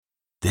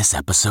This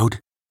episode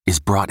is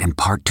brought in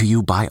part to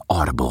you by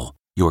Audible,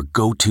 your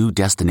go-to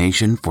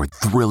destination for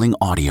thrilling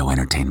audio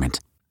entertainment.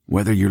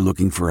 Whether you're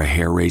looking for a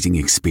hair-raising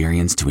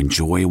experience to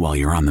enjoy while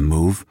you're on the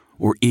move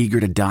or eager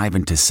to dive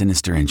into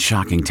sinister and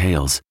shocking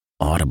tales,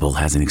 Audible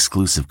has an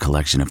exclusive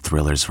collection of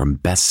thrillers from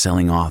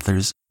best-selling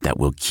authors that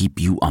will keep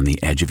you on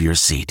the edge of your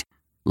seat.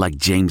 Like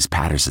James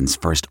Patterson's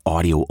first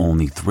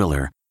audio-only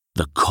thriller,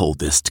 The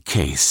Coldest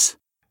Case.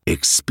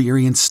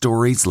 Experience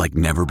stories like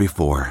never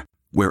before,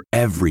 where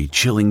every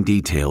chilling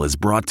detail is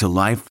brought to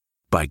life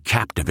by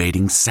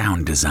captivating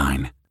sound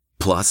design.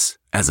 Plus,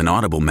 as an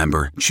Audible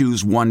member,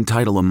 choose one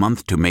title a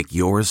month to make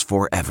yours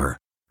forever.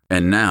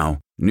 And now,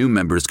 new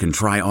members can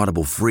try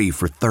Audible free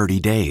for 30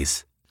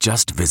 days.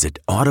 Just visit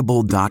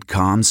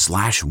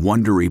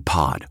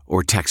audible.com/WonderyPod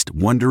or text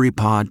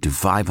WonderyPod to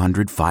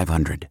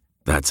 500-500.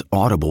 That's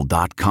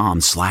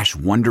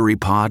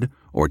audible.com/WonderyPod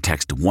or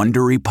text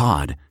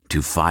WonderyPod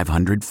to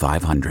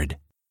 500-500.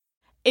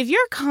 If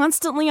you're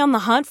constantly on the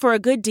hunt for a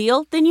good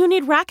deal, then you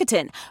need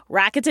Rakuten.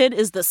 Rakuten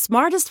is the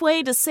smartest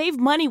way to save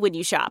money when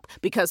you shop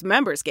because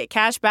members get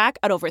cash back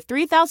at over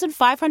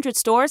 3,500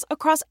 stores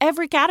across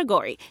every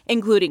category,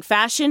 including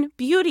fashion,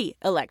 beauty,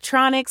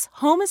 electronics,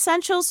 home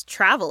essentials,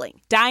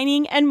 traveling,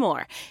 dining, and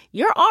more.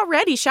 You're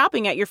already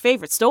shopping at your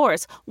favorite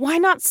stores. Why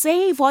not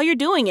save while you're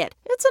doing it?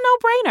 It's a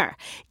no-brainer.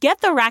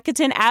 Get the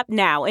Rakuten app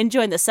now and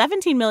join the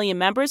 17 million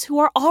members who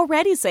are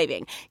already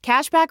saving.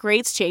 Cashback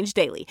rates change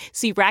daily.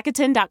 See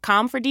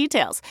Rakuten.com for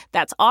details.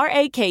 That's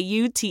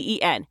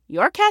Rakuten.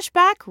 Your cash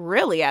back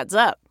really adds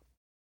up.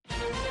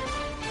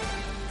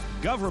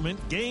 Government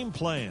game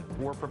plan.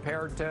 We're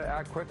prepared to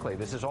act quickly.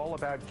 This is all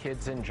about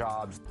kids and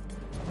jobs.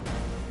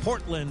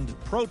 Portland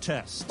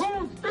protests.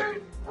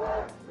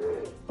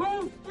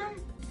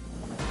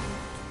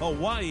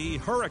 Hawaii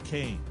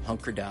hurricane.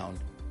 Hunker down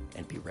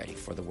and be ready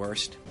for the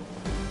worst.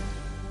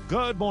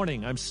 Good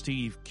morning. I'm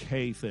Steve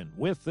Kathan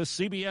with the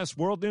CBS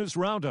World News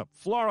Roundup.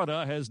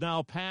 Florida has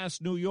now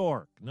passed New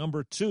York,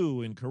 number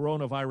 2 in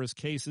coronavirus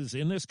cases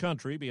in this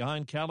country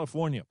behind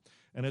California.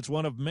 And it's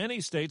one of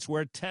many states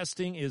where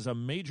testing is a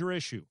major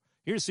issue.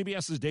 Here's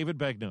CBS's David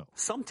Begnaud.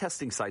 Some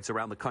testing sites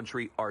around the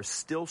country are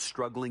still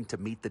struggling to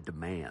meet the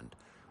demand,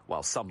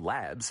 while some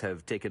labs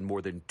have taken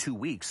more than 2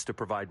 weeks to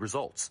provide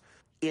results.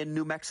 In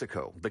New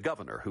Mexico, the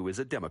governor, who is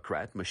a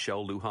Democrat,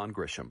 Michelle Lujan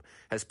Grisham,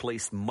 has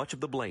placed much of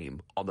the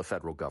blame on the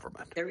federal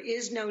government. There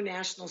is no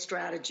national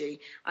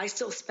strategy. I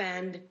still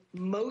spend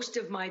most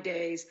of my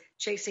days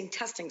chasing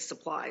testing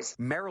supplies.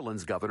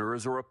 Maryland's governor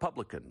is a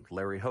Republican,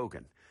 Larry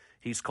Hogan.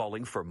 He's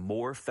calling for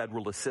more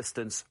federal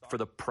assistance for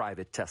the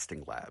private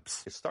testing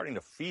labs. It's starting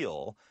to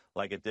feel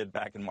like it did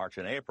back in March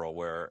and April,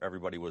 where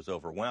everybody was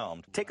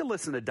overwhelmed. Take a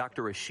listen to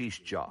Dr.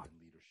 Ashish Jha.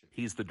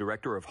 He's the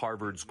director of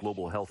Harvard's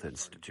Global Health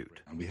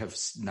Institute. And we have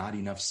not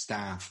enough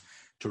staff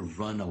to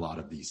run a lot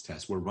of these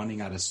tests. We're running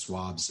out of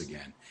swabs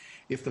again.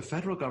 If the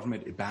federal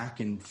government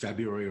back in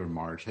February or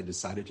March had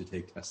decided to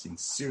take testing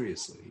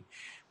seriously,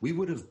 we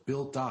would have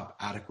built up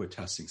adequate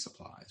testing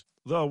supplies.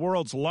 The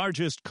world's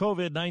largest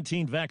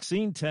COVID-19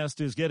 vaccine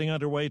test is getting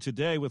underway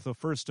today with the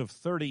first of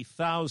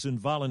 30,000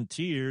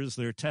 volunteers.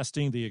 They're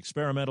testing the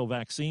experimental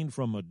vaccine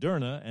from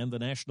Moderna and the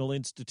National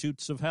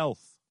Institutes of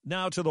Health.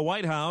 Now to the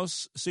White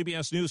House.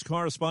 CBS News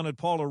correspondent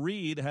Paula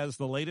Reed has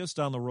the latest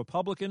on the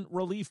Republican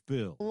relief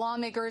bill.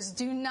 Lawmakers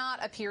do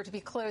not appear to be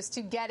close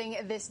to getting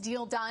this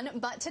deal done,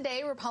 but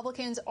today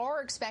Republicans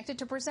are expected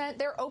to present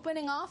their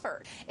opening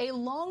offer, a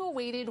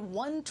long-awaited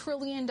 $1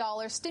 trillion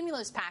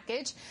stimulus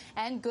package.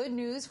 And good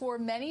news for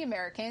many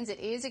Americans, it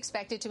is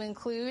expected to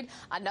include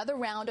another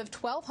round of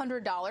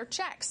 $1,200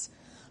 checks.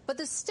 But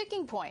the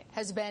sticking point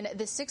has been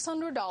the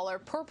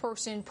 $600 per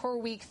person per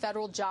week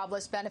federal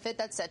jobless benefit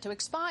that's set to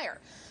expire.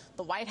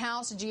 The White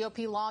House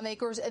GOP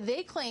lawmakers,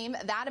 they claim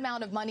that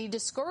amount of money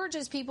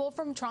discourages people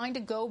from trying to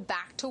go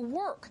back to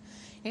work.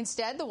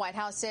 Instead, the White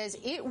House says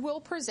it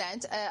will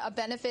present a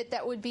benefit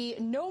that would be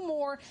no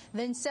more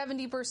than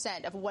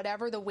 70% of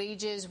whatever the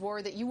wages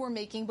were that you were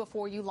making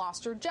before you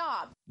lost your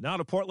job. Now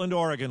to Portland,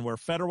 Oregon, where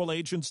federal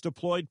agents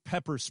deployed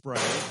pepper spray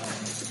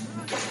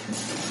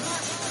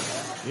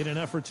in an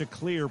effort to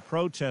clear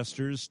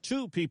protesters.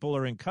 2 people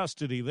are in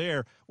custody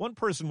there. One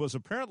person was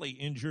apparently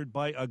injured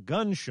by a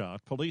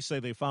gunshot. Police say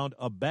they found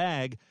a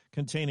bag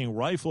containing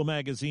rifle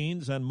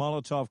magazines and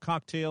Molotov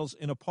cocktails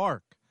in a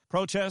park.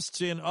 Protests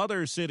in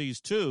other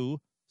cities,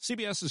 too.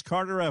 CBS's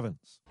Carter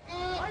Evans.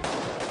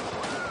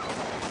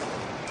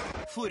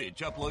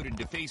 Footage uploaded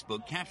to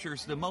Facebook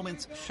captures the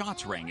moments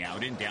shots rang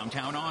out in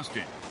downtown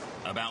Austin.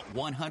 About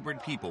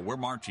 100 people were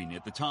marching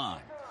at the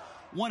time.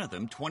 One of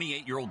them,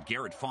 28-year-old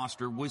Garrett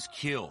Foster, was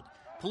killed.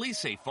 Police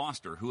say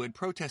Foster, who had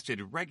protested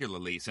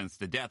regularly since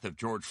the death of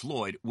George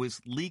Floyd, was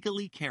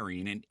legally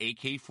carrying an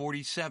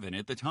AK-47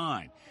 at the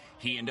time.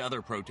 He and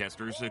other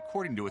protesters,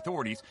 according to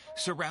authorities,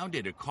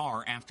 surrounded a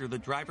car after the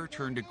driver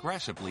turned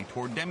aggressively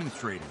toward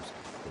demonstrators.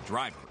 The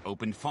driver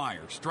opened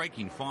fire,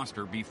 striking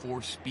Foster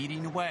before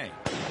speeding away.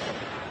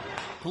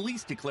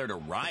 Police declared a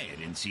riot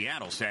in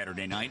Seattle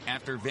Saturday night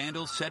after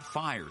vandals set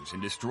fires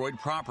and destroyed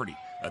property.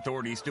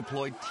 Authorities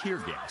deployed tear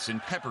gas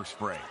and pepper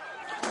spray.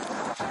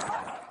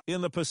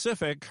 In the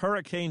Pacific,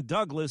 Hurricane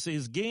Douglas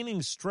is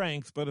gaining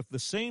strength, but at the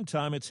same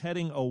time it's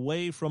heading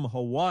away from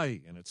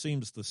Hawaii, and it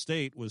seems the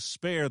state was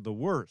spared the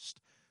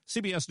worst.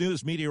 CBS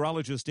News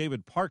meteorologist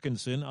David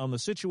Parkinson on the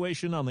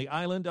situation on the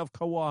island of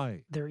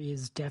Kauai. There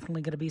is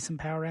definitely going to be some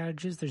power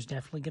outages. There's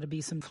definitely going to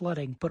be some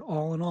flooding. But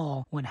all in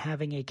all, when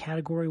having a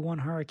Category 1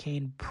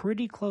 hurricane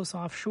pretty close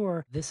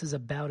offshore, this is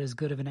about as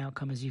good of an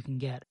outcome as you can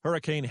get.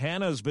 Hurricane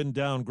Hannah's been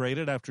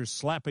downgraded after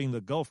slapping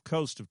the Gulf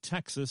Coast of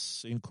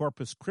Texas. In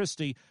Corpus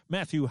Christi,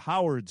 Matthew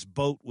Howard's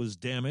boat was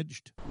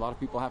damaged. A lot of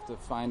people have to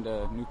find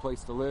a new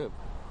place to live.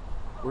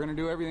 We're going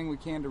to do everything we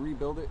can to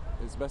rebuild it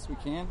as best we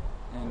can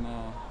and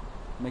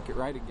make it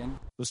right again.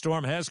 The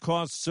storm has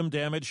caused some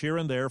damage here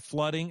and there,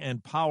 flooding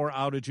and power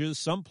outages.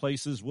 Some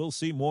places will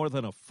see more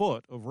than a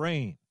foot of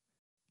rain.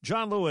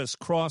 John Lewis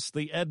crossed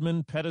the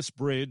Edmund Pettus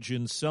Bridge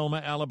in Selma,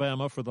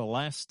 Alabama for the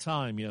last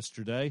time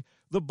yesterday.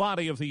 The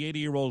body of the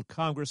 80-year-old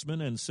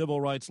congressman and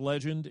civil rights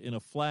legend in a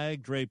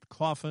flag-draped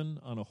coffin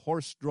on a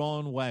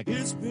horse-drawn wagon.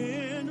 It's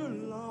been a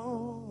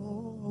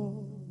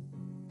long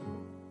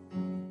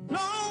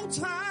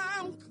time.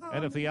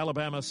 And at the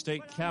Alabama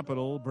State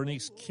Capitol,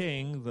 Bernice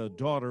King, the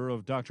daughter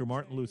of Dr.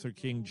 Martin Luther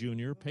King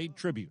Jr., paid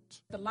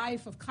tribute. The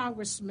life of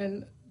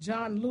Congressman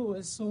John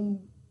Lewis,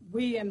 whom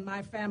we and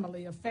my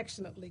family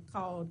affectionately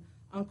called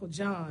Uncle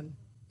John,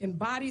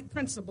 embodied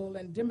principle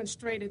and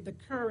demonstrated the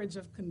courage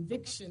of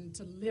conviction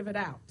to live it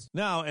out.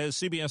 Now, as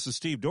CBS's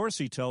Steve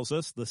Dorsey tells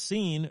us, the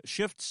scene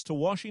shifts to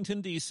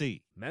Washington,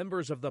 D.C.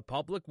 Members of the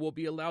public will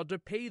be allowed to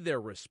pay their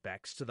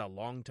respects to the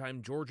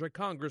longtime Georgia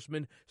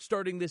congressman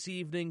starting this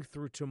evening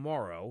through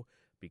tomorrow.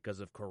 Because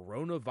of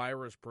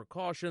coronavirus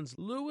precautions,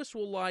 Lewis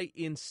will lie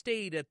in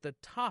state at the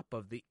top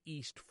of the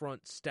east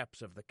front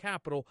steps of the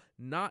Capitol,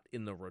 not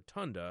in the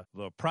rotunda.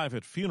 The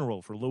private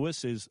funeral for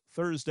Lewis is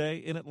Thursday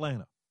in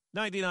Atlanta.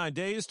 99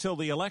 days till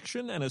the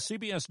election, and a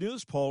CBS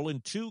News poll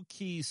in 2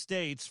 key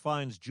states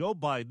finds Joe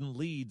Biden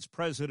leads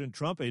President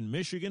Trump in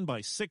Michigan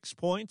by 6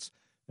 points,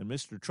 and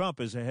Mr. Trump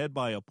is ahead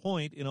by a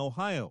point in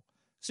Ohio.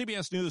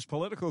 CBS News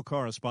political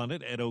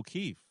correspondent Ed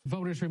O'Keefe.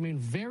 Voters remain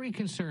very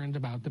concerned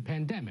about the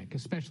pandemic,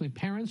 especially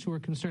parents who are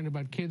concerned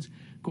about kids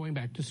going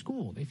back to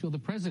school. They feel the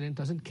president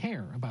doesn't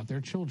care about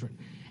their children.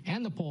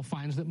 And the poll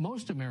finds that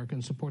most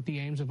Americans support the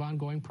aims of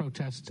ongoing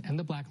protests and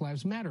the Black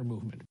Lives Matter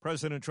movement.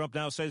 President Trump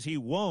now says he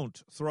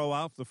won't throw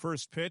out the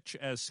first pitch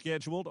as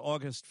scheduled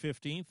August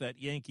 15th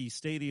at Yankee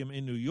Stadium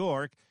in New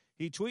York.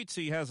 He tweets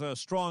he has a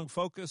strong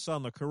focus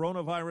on the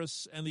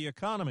coronavirus and the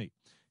economy.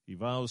 He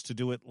vows to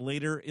do it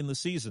later in the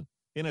season.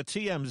 In a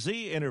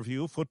TMZ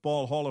interview,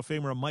 Football Hall of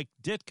Famer Mike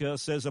Ditka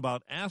says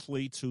about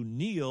athletes who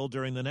kneel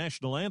during the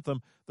national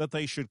anthem that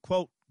they should,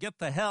 quote, get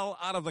the hell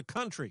out of the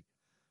country.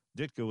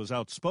 Ditka was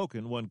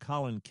outspoken when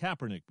Colin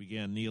Kaepernick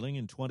began kneeling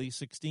in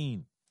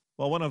 2016.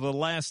 Well, one of the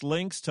last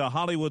links to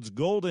Hollywood's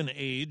golden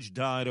age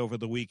died over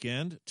the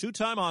weekend.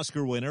 2-time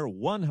Oscar winner,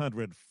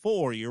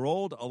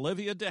 104-year-old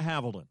Olivia de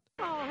Havilland.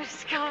 Oh,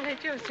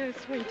 Scarlett, you're so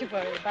sweet to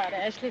worry about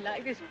Ashley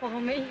like this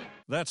for me.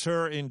 That's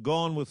her in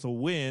Gone with the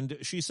Wind.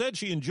 She said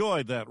she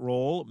enjoyed that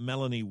role,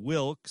 Melanie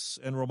Wilkes,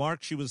 and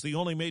remarked she was the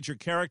only major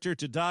character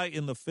to die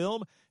in the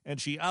film, and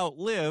she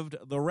outlived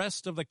the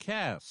rest of the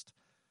cast.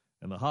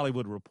 And The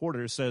Hollywood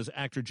Reporter says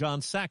actor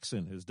John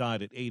Saxon has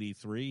died at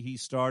 83. He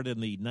starred in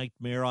the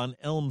Nightmare on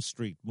Elm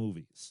Street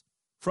movies.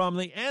 From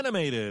the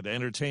animated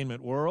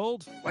entertainment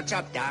world... What's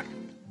up, Doc?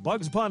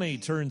 Bugs Bunny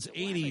turns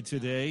 80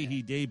 today.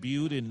 He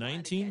debuted in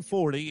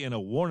 1940 in a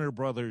Warner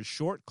Brothers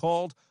short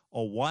called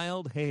A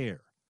Wild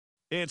Hare.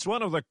 It's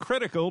one of the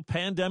critical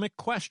pandemic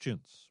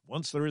questions.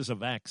 Once there is a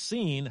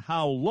vaccine,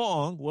 how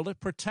long will it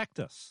protect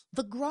us?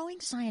 The growing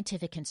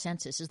scientific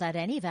consensus is that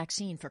any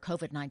vaccine for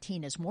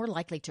COVID-19 is more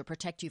likely to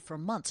protect you for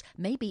months,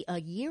 maybe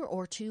a year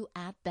or two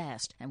at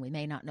best. And we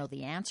may not know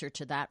the answer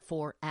to that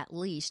for at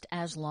least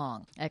as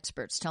long.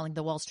 Experts telling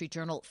the Wall Street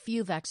Journal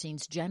few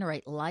vaccines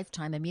generate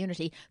lifetime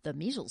immunity. The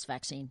measles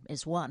vaccine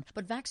is one.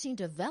 But vaccine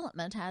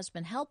development has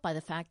been helped by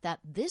the fact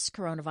that this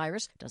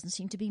coronavirus doesn't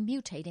seem to be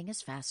mutating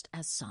as fast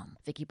as some.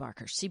 Vicki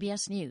Barker,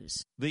 CBS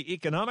News. The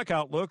economic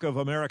outlook of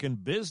American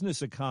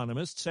business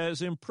economists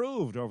has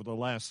improved over the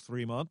last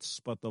 3 months,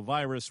 but the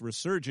virus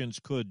resurgence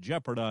could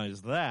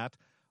jeopardize that.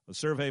 A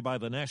survey by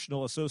the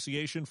National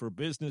Association for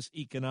Business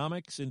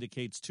Economics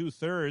indicates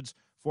 2/3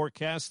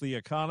 forecast the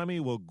economy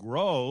will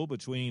grow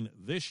between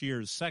this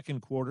year's second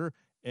quarter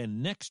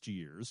and next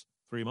year's.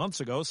 3 months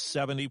ago,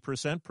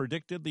 70%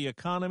 predicted the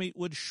economy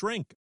would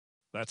shrink.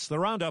 That's the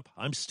Roundup.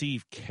 I'm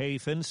Steve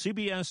Kathan,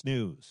 CBS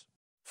News.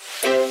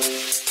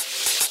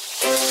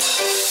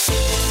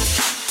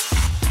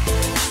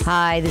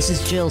 Hi, this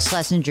is Jill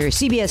Schlesinger,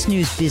 CBS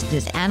News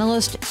business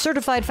analyst,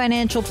 certified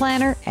financial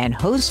planner, and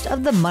host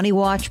of the Money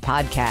Watch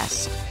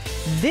podcast.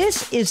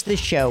 This is the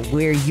show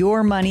where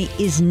your money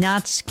is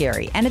not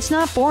scary and it's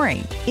not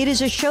boring. It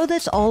is a show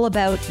that's all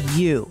about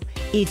you.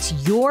 It's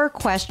your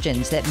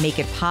questions that make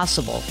it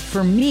possible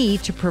for me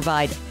to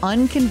provide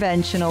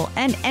unconventional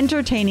and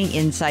entertaining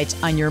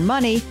insights on your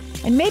money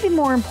and maybe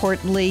more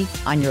importantly,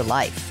 on your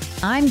life.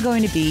 I'm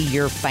going to be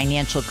your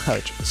financial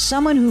coach,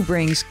 someone who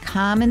brings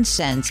common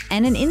sense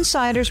and an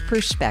insider's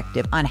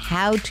perspective on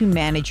how to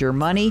manage your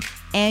money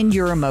and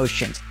your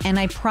emotions. And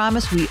I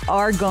promise we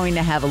are going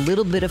to have a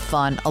little bit of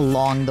fun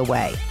along the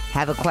way.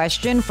 Have a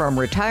question from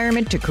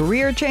retirement to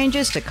career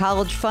changes to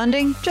college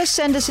funding? Just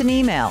send us an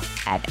email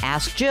at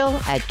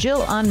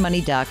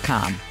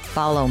askjill@jillonmoney.com.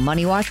 Follow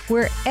Money Watch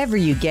wherever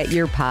you get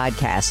your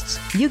podcasts.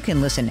 You can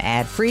listen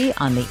ad-free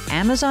on the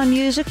Amazon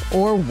Music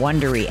or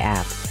Wondery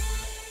app.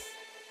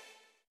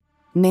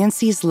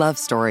 Nancy's love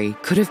story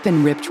could have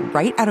been ripped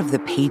right out of the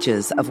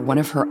pages of one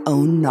of her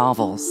own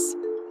novels.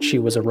 She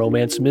was a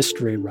romance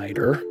mystery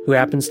writer who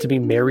happens to be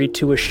married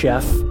to a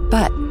chef.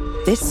 But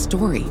this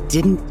story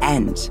didn't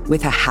end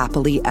with a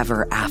happily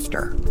ever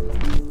after.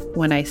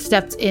 When I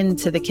stepped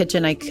into the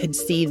kitchen, I could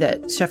see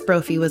that Chef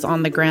Brophy was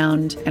on the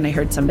ground, and I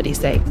heard somebody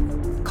say,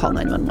 "Call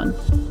 911."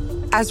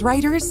 As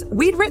writers,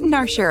 we'd written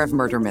our share of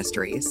murder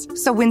mysteries.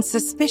 So when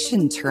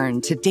suspicion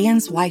turned to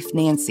Dan's wife,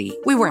 Nancy,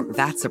 we weren't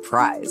that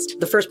surprised.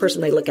 The first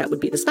person they look at would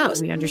be the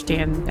spouse. We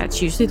understand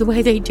that's usually the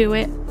way they do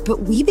it.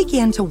 But we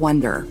began to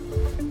wonder,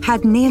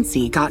 had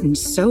Nancy gotten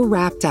so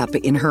wrapped up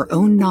in her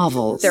own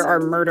novels? There are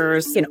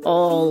murders in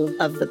all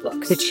of the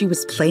books. That she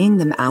was playing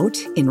them out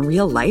in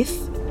real life?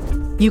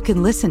 You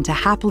can listen to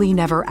Happily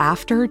Never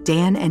After,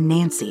 Dan and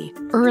Nancy,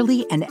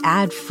 early and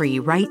ad-free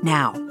right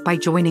now by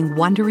joining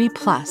Wondery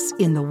Plus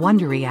in the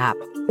Wondery app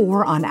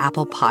or on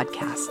Apple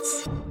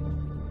Podcasts.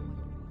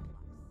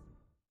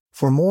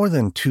 For more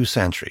than 2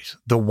 centuries,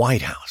 the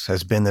White House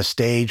has been the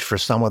stage for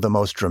some of the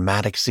most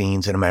dramatic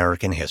scenes in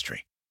American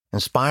history.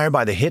 Inspired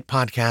by the hit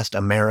podcast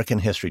American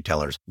History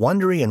Tellers,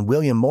 Wondery and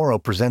William Morrow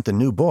present the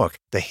new book,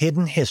 The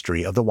Hidden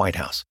History of the White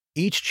House.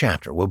 Each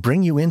chapter will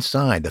bring you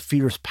inside the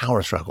fierce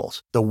power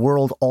struggles, the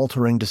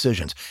world-altering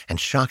decisions, and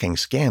shocking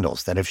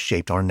scandals that have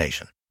shaped our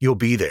nation. You'll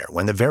be there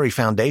when the very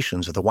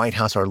foundations of the White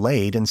House are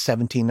laid in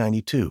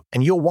 1792,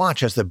 and you'll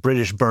watch as the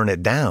British burn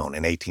it down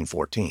in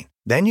 1814.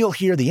 Then you'll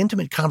hear the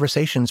intimate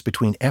conversations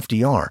between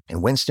FDR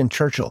and Winston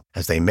Churchill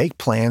as they make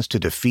plans to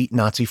defeat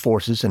Nazi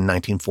forces in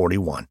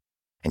 1941.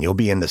 And you'll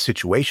be in the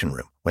Situation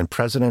Room when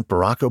President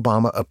Barack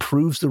Obama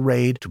approves the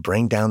raid to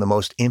bring down the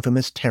most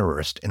infamous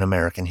terrorist in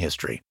American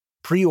history.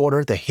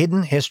 Pre-order The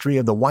Hidden History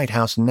of the White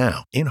House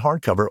now in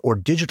hardcover or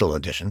digital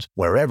editions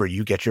wherever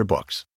you get your books.